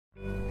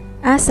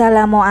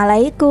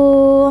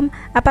Assalamualaikum.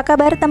 Apa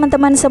kabar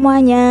teman-teman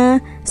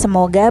semuanya?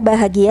 Semoga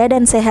bahagia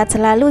dan sehat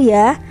selalu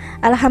ya.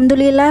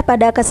 Alhamdulillah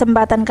pada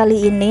kesempatan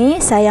kali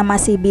ini saya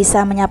masih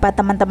bisa menyapa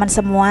teman-teman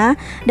semua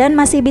dan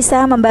masih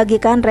bisa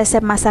membagikan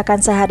resep masakan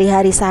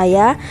sehari-hari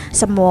saya.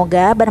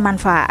 Semoga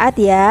bermanfaat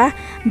ya.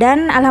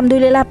 Dan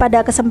alhamdulillah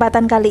pada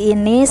kesempatan kali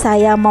ini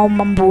saya mau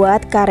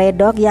membuat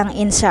karedok yang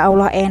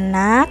insyaallah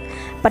enak,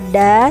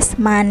 pedas,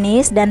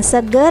 manis, dan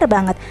seger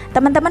banget.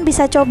 Teman-teman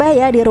bisa coba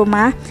ya di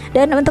rumah.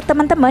 Dan untuk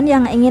teman-teman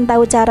yang ingin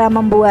tahu cara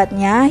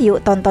membuatnya,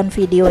 yuk tonton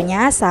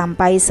videonya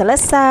sampai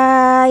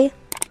selesai.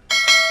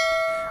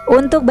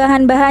 Untuk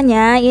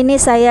bahan-bahannya ini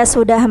saya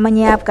sudah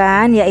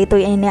menyiapkan, yaitu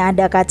ini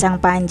ada kacang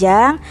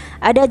panjang,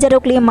 ada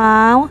jeruk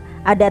limau,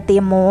 ada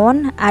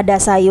timun, ada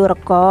sayur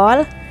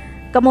kol,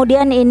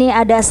 kemudian ini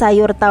ada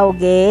sayur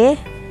tauge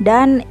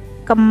dan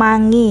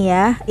kemangi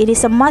ya. Ini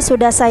semua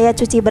sudah saya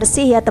cuci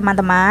bersih ya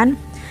teman-teman.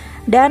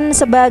 Dan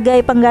sebagai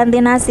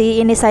pengganti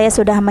nasi ini saya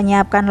sudah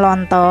menyiapkan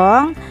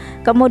lontong.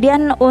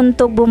 Kemudian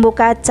untuk bumbu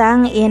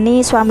kacang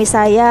ini suami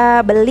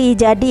saya beli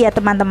jadi ya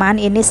teman-teman,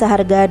 ini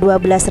seharga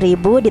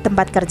 12.000 di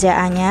tempat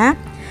kerjaannya.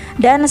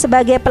 Dan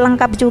sebagai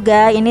pelengkap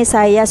juga ini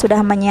saya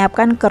sudah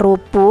menyiapkan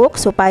kerupuk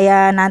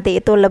supaya nanti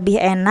itu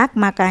lebih enak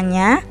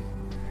makannya.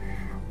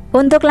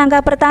 Untuk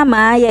langkah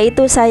pertama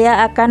yaitu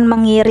saya akan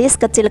mengiris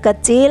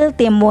kecil-kecil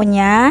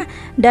timunnya,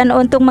 dan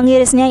untuk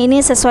mengirisnya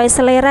ini sesuai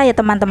selera ya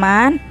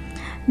teman-teman.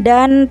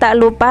 Dan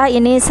tak lupa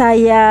ini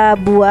saya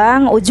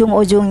buang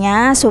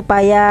ujung-ujungnya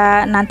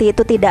supaya nanti itu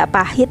tidak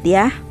pahit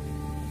ya.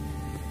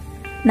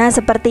 Nah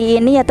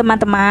seperti ini ya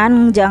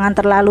teman-teman, jangan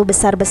terlalu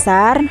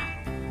besar-besar.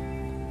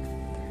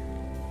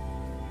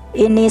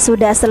 Ini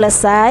sudah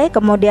selesai,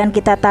 kemudian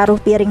kita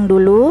taruh piring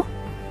dulu.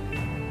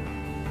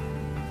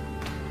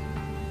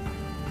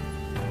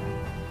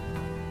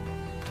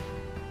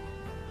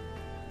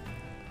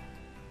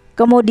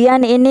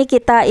 Kemudian ini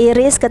kita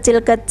iris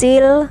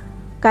kecil-kecil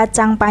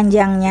kacang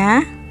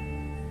panjangnya.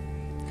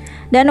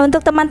 Dan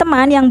untuk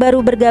teman-teman yang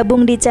baru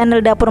bergabung di channel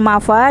Dapur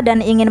Maffa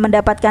dan ingin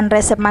mendapatkan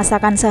resep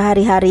masakan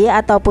sehari-hari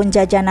ataupun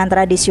jajanan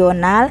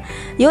tradisional,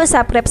 yuk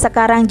subscribe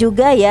sekarang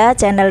juga ya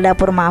channel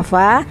Dapur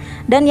Maffa.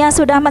 Dan yang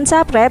sudah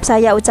mensubscribe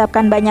saya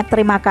ucapkan banyak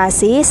terima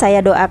kasih.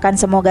 Saya doakan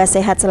semoga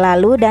sehat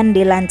selalu dan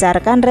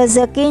dilancarkan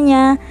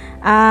rezekinya,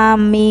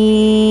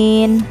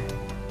 amin.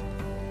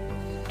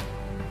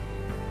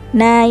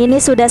 Nah ini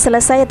sudah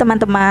selesai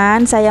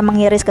teman-teman, saya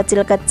mengiris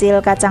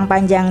kecil-kecil kacang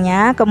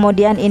panjangnya.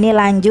 Kemudian ini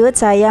lanjut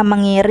saya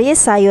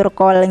mengiris sayur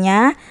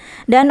kolnya.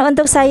 Dan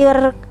untuk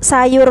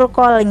sayur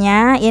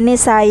kolnya ini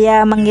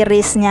saya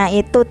mengirisnya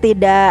itu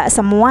tidak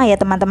semua ya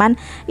teman-teman,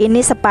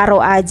 ini separuh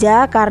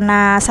aja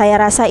karena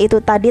saya rasa itu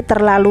tadi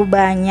terlalu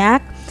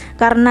banyak.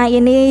 Karena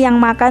ini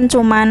yang makan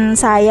cuman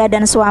saya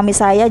dan suami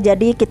saya,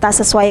 jadi kita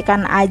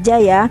sesuaikan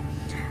aja ya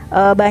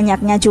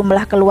banyaknya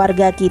jumlah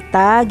keluarga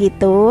kita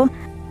gitu.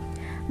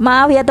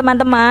 Maaf ya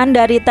teman-teman,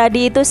 dari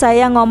tadi itu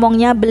saya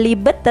ngomongnya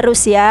belibet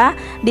terus ya.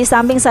 Di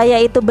samping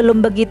saya itu belum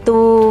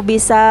begitu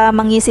bisa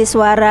mengisi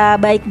suara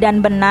baik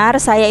dan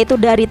benar. Saya itu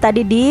dari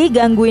tadi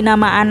digangguin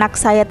nama anak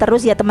saya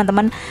terus ya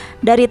teman-teman.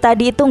 Dari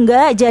tadi itu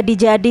nggak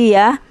jadi-jadi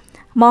ya.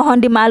 Mohon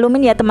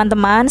dimaklumin ya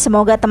teman-teman.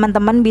 Semoga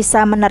teman-teman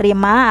bisa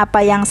menerima apa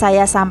yang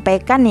saya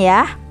sampaikan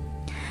ya.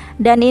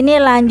 Dan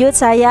ini lanjut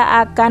saya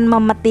akan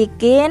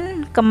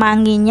memetikin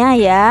kemanginya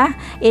ya.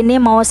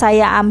 Ini mau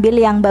saya ambil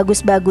yang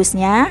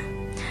bagus-bagusnya.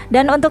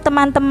 Dan untuk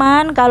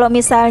teman-teman kalau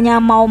misalnya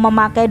mau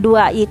memakai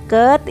 2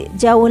 ikat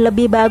jauh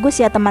lebih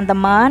bagus ya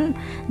teman-teman,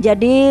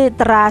 jadi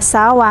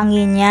terasa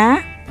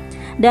wanginya.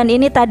 Dan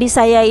ini tadi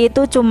saya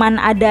itu cuman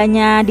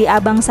adanya di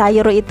abang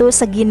sayur itu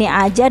segini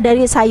aja,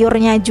 dari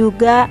sayurnya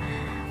juga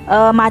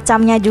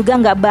macamnya juga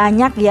nggak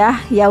banyak ya.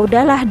 Ya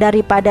udahlah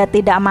daripada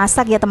tidak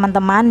masak ya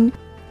teman-teman,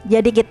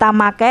 jadi kita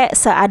pakai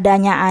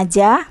seadanya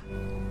aja.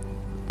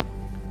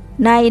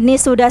 Nah ini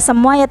sudah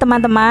semua ya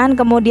teman-teman.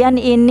 Kemudian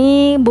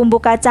ini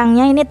bumbu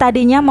kacangnya ini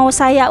tadinya mau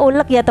saya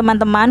ulek ya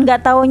teman-teman,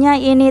 nggak taunya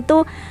ini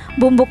tuh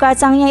bumbu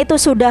kacangnya itu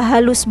sudah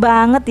halus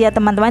banget ya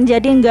teman-teman,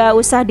 jadi nggak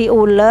usah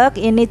diulek,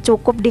 ini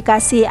cukup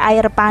dikasih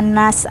air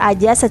panas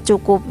aja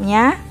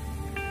secukupnya.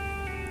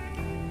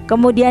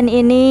 Kemudian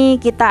ini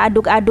kita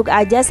aduk-aduk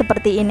aja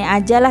seperti ini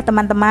aja lah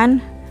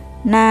teman-teman.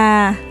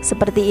 Nah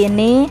seperti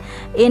ini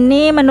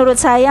menurut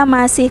saya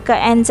masih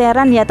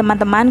keenceran ya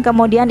teman-teman.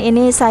 Kemudian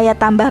ini saya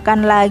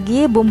tambahkan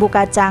lagi bumbu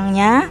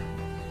kacangnya.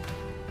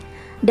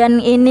 Dan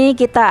ini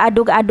kita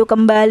aduk-aduk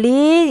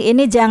kembali.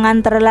 Ini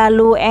jangan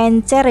terlalu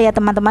encer ya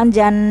teman-teman,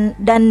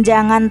 dan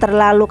jangan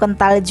terlalu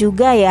kental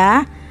juga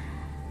ya.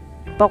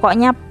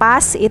 Pokoknya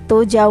pas,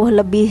 itu jauh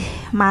lebih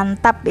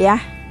mantap ya.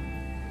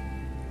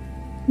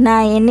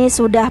 Nah ini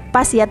sudah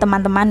pas ya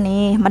teman-teman,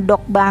 nih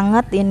medok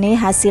banget ini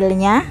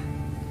hasilnya.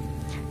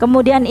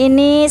 Kemudian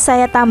ini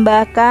saya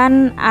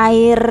tambahkan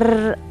air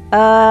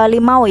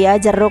limau ya,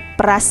 jeruk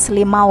peras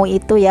limau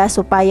itu ya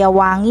supaya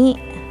wangi.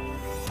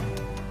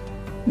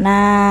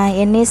 Nah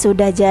ini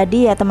sudah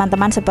jadi ya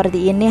teman-teman,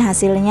 seperti ini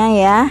hasilnya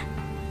ya.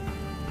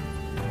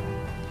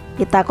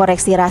 Kita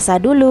koreksi rasa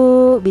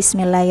dulu.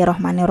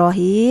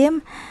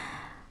 Bismillahirrahmanirrahim.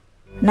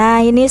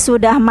 Nah, ini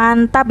sudah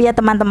mantap ya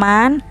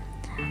teman-teman.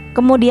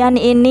 Kemudian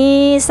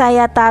ini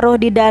saya taruh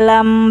di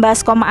dalam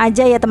baskom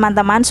aja ya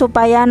teman-teman,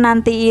 supaya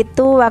nanti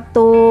itu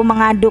waktu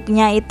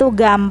mengaduknya itu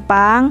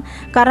gampang.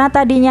 Karena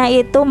tadinya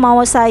itu mau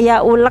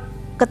saya ulek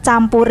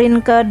kecampurin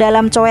ke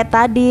dalam coet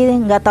tadi,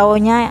 nggak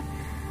taunya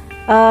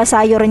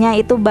sayurnya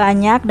itu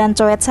banyak dan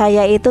coet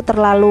saya itu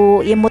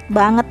terlalu imut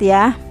banget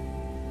ya.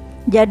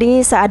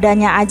 Jadi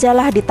seadanya aja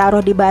lah,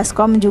 ditaruh di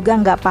baskom juga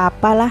nggak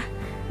apa-apa lah.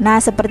 Nah,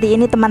 seperti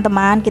ini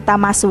teman-teman, kita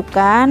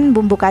masukkan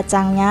bumbu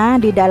kacangnya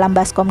di dalam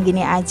baskom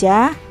gini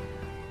aja.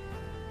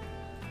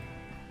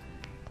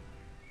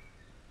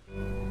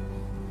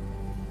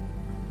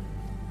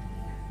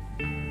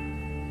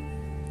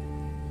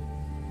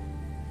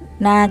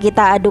 Nah,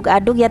 kita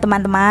aduk-aduk ya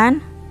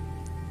teman-teman.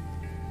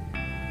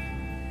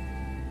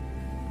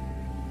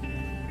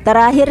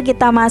 Terakhir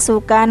kita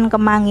masukkan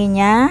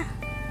kemanginya.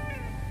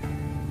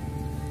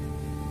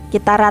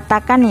 Kita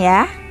ratakan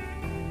ya.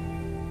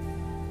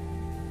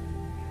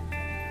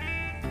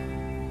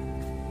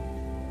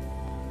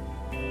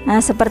 Nah,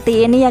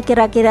 seperti ini ya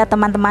kira-kira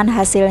teman-teman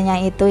hasilnya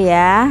itu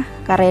ya,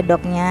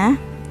 karedoknya.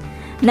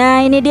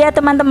 Nah, ini dia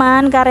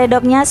teman-teman,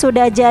 karedoknya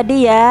sudah jadi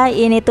ya.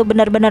 Ini tuh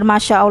bener-bener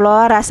Masya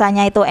Allah,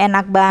 rasanya itu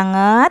enak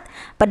banget,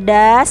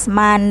 pedas,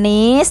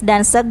 manis,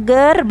 dan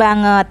seger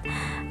banget.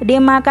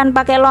 Dimakan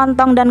pakai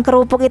lontong dan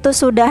kerupuk itu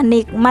sudah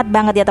nikmat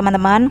banget ya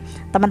teman-teman.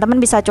 Teman-teman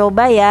bisa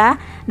coba ya.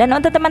 Dan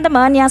untuk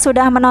teman-teman yang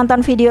sudah menonton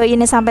video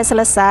ini sampai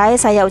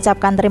selesai, saya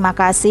ucapkan terima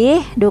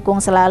kasih.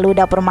 Dukung selalu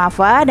Dapur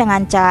Maffa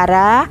dengan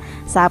cara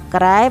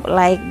subscribe,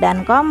 like,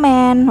 dan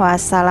komen.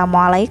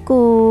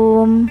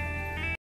 Wassalamualaikum.